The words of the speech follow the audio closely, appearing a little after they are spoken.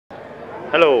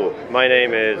Hello, my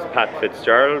name is Pat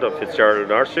Fitzgerald of Fitzgerald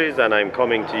Nurseries, and I'm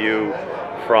coming to you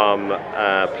from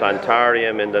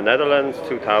Plantarium in the Netherlands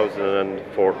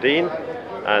 2014,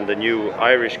 and the new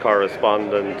Irish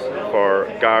correspondent for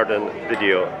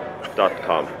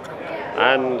Gardenvideo.com.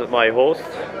 And my host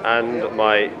and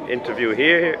my interview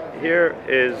here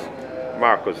is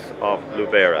Markus of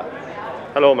Lubera.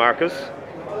 Hello, Markus.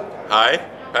 Hi,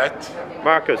 Pat.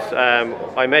 Markus,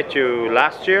 I met you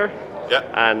last year. Yeah.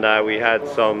 And we had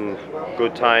some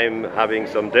good time having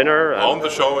some dinner. On the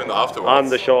show and afterwards. On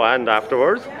the show and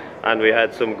afterwards. And we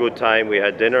had some good time. We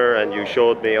had dinner and you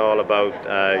showed me all about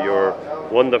your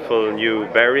wonderful new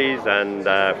berries and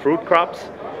fruit crops.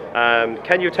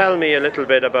 Can you tell me a little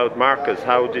bit about Markus?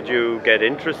 How did you get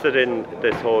interested in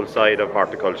this whole side of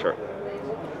horticulture?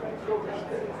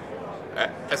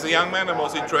 As a young man, I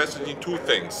was interested in two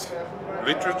things: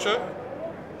 literature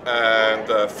and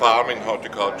farming,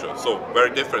 horticulture, so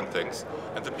very different things.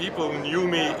 And the people who knew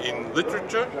me in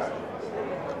literature,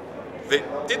 they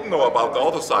didn't know about the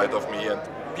other side of me, and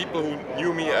people who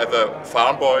knew me as a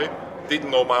farm boy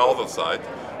didn't know my other side.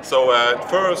 So at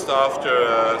first,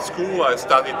 after school, I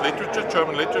studied literature,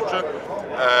 German literature,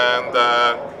 and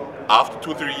after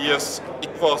 2-3 years,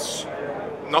 it was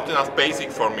not enough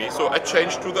basic for me, so I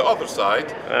changed to the other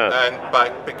side and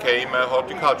became a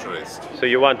horticulturist. So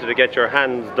you wanted to get your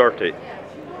hands dirty?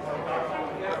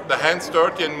 The hands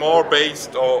dirty and more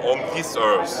based on this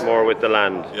earth. More with the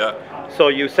land. Yeah. So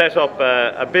you set up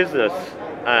a business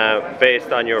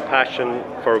based on your passion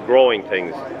for growing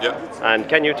things. Yeah. And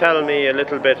can you tell me a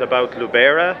little bit about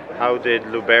Lubera? How did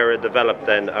Lubera develop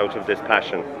then out of this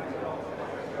passion?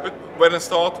 But when I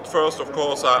started first, of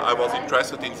course, I was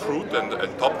interested in fruit and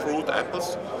top fruit,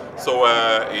 apples. So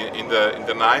in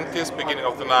the 90s, beginning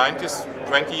of the 90s,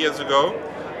 20 years ago,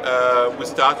 we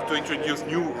started to introduce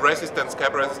new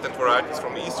scab-resistant varieties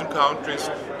from the eastern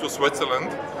countries to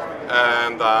Switzerland.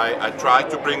 And I tried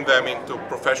to bring them into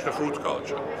professional fruit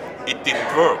culture. It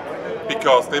didn't work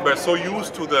because they were so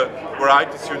used to the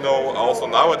varieties, you know, also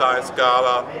nowadays,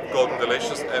 Gala, Golden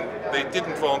Delicious, and they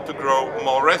didn't want to grow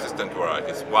more resistant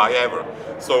varieties. Why ever?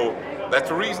 So that's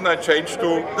the reason I changed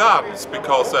to gardens,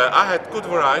 because I had good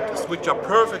varieties which are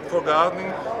perfect for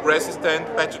gardening, resistant,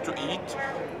 better to eat.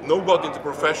 Nobody in the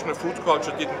professional fruit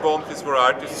culture didn't want these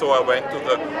varieties, so I went to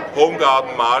the home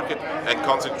garden market and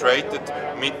concentrated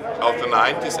mid of the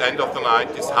 90s, end of the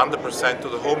 90s, 100% to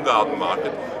the home garden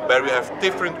market, where we have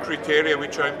different criteria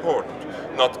which are important.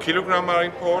 Not kilogram are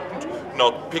important,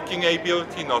 not picking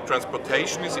ability, not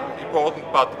transportation is important,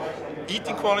 but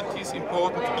eating quality is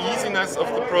important, easiness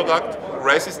of the product,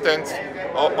 resistance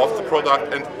of the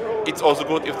product, and it's also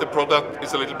good if the product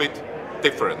is a little bit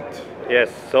different.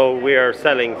 Yes, so we are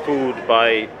selling food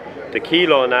by the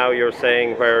kilo now, you're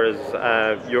saying, whereas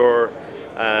your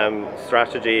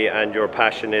strategy and your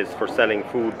passion is for selling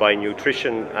food by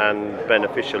nutrition and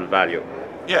beneficial value.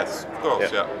 Yes, of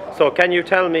course, yeah. So can you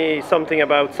tell me something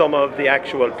about some of the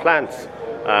actual plants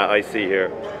I see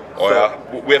here? Oh yeah,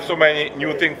 we have so many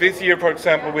new things. This year, for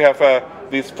example, we have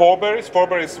these foreberries.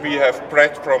 Foreberries we have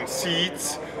bred from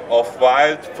seeds of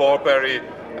wild foreberry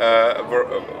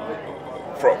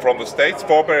from the States.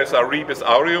 Foreberries are Ribes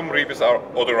aureum, Ribes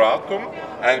odoratum,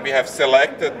 and we have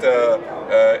selected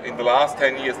in the last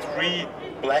 10 years 3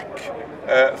 black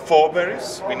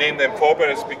foreberries. We name them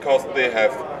foreberries because they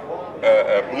have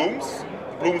blooms.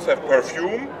 Blooms have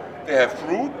perfume, they have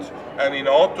fruit, and in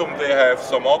autumn they have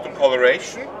some autumn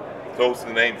coloration. Those are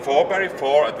the name foreberry,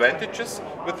 4 advantages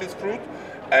with this fruit.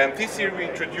 And this year we're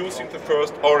introducing the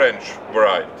first orange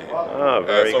variety. Oh,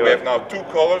 very so good. we have now 2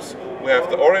 colors. We have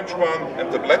the orange one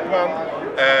and the black one,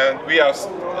 and we are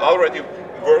already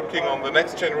working on the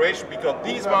next generation because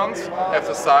these ones have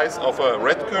the size of a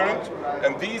red currant,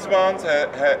 and these ones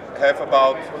have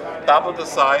about double the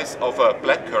size of a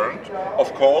black currant.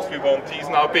 Of course, we want these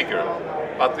now bigger,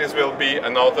 but this will be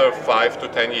another 5 to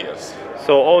 10 years.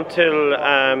 So until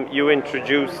you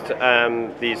introduced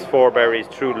these foreberries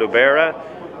through Lubera,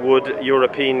 would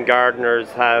European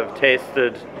gardeners have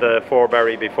tasted the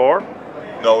foreberry before?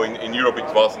 No, in Europe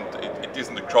it wasn't. It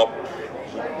isn't a crop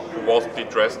who wasn't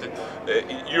interested.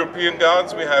 In European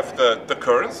gardens we have the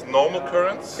currants, normal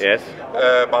currants. Yes.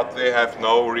 But they have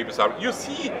no Ribes aureum. You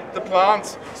see the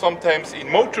plants sometimes in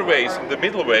motorways in the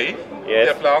middle way. Yes.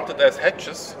 They're planted as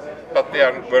hedges. but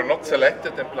were not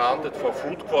selected and planted for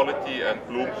fruit quality and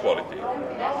bloom quality.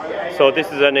 So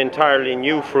this is an entirely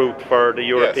new fruit for the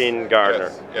European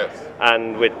gardener. Yes.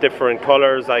 And with different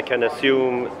colours, I can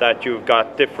assume that you've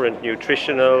got different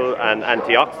nutritional and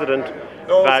antioxidant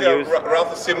values. They are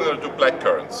rather similar to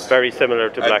blackcurrants. Very similar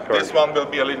to blackcurrants. This one will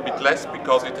be a little bit less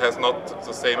because it has not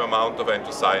the same amount of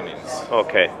anthocyanins.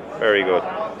 Okay, very good.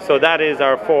 So that is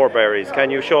our 4 berries. Can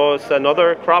you show us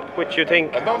another crop which you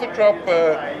think? Another crop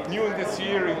new in this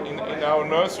year in our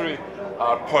nursery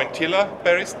are pointilla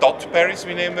berries, dot berries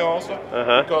we name them also.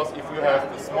 Because if you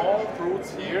have the small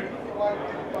fruits here,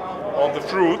 on the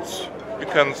fruits, you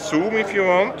can zoom if you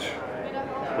want.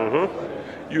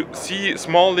 You see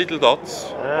small little dots.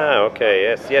 Ah,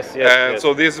 okay, yes. And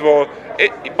so this was,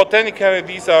 botanically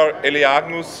these are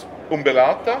Eleagnus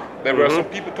umbellata. There were some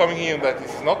people coming here that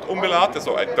this is not umbellata,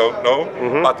 so I don't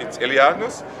know, but it's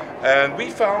Eleagnus. And we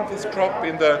found this crop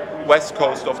in the west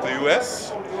coast of the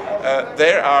US.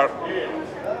 They are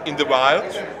in the wild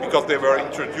because they were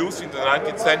introduced in the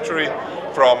 19th century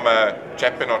from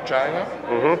Japan or China,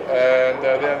 and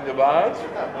they're in the wild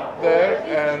there,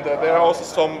 and there are also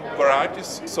some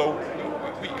varieties. So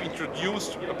we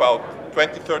introduced about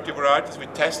 20-30 varieties. We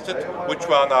tested which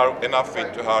one are enough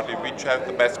fit to hardy, which have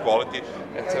the best quality,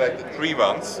 and selected 3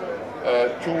 ones,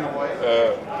 2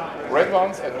 red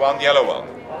ones and 1 yellow one.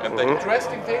 And the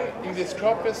interesting thing in this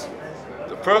crop is,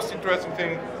 the first interesting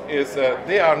thing is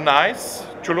they are nice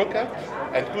to look at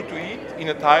and good to eat in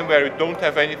a time where you don't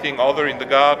have anything other in the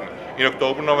garden, in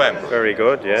October, November. Very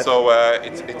good, yes. So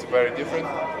it's very different.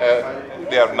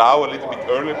 They are now a little bit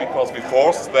earlier because we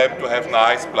forced them to have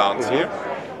nice plants here.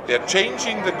 They are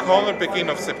changing the color beginning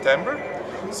of September.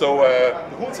 So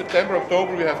the whole September,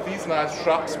 October, we have these nice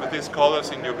shrubs with these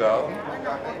colors in your garden.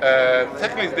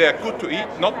 Technically, they are good to eat.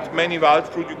 Not many wild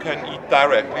fruit you can eat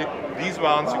directly. These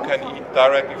ones you can eat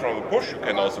directly from the bush. You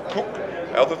can also cook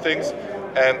other things.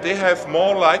 And they have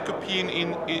more lycopene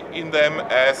in them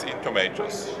as in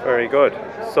tomatoes. Very good.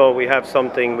 So we have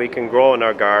something we can grow in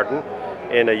our garden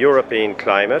in a European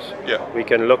climate. We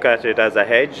can look at it as a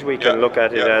hedge, we can look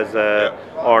at it as an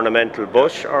ornamental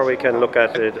bush, or we can look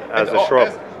at it as a shrub.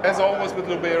 As always with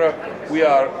Lubera, we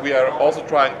are also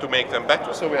trying to make them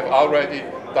better. So we have already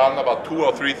done about 2,000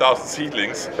 or 3,000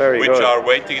 seedlings, which are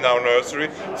waiting in our nursery.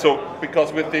 So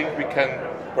because we think we can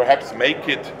perhaps make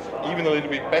it even a little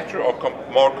bit better or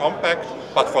more compact,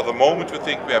 but for the moment we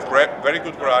think we have very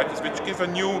good varieties which give a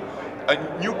new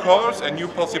colors and new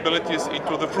possibilities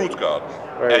into the fruit garden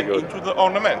into the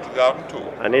ornamental garden too.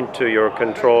 And into your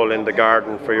control in the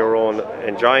garden for your own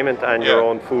enjoyment and your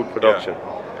own food production.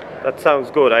 That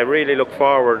sounds good. I really look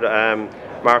forward,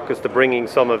 Markus, to bringing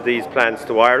some of these plants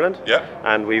to Ireland,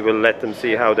 and we will let them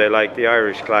see how they like the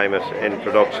Irish climate in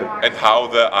production. And how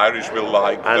the Irish will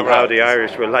like and how the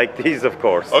Irish will like these, of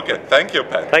course. Okay, thank you,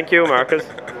 Pat. Thank you, Markus.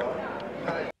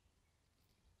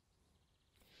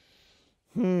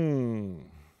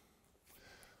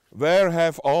 Where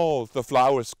have all the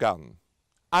flowers gone?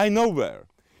 I know where.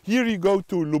 Here you go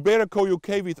to Lubera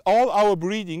UK with all our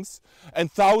breedings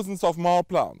and thousands of more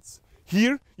plants.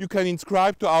 Here you can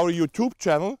subscribe to our YouTube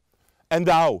channel and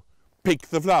now pick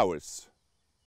the flowers.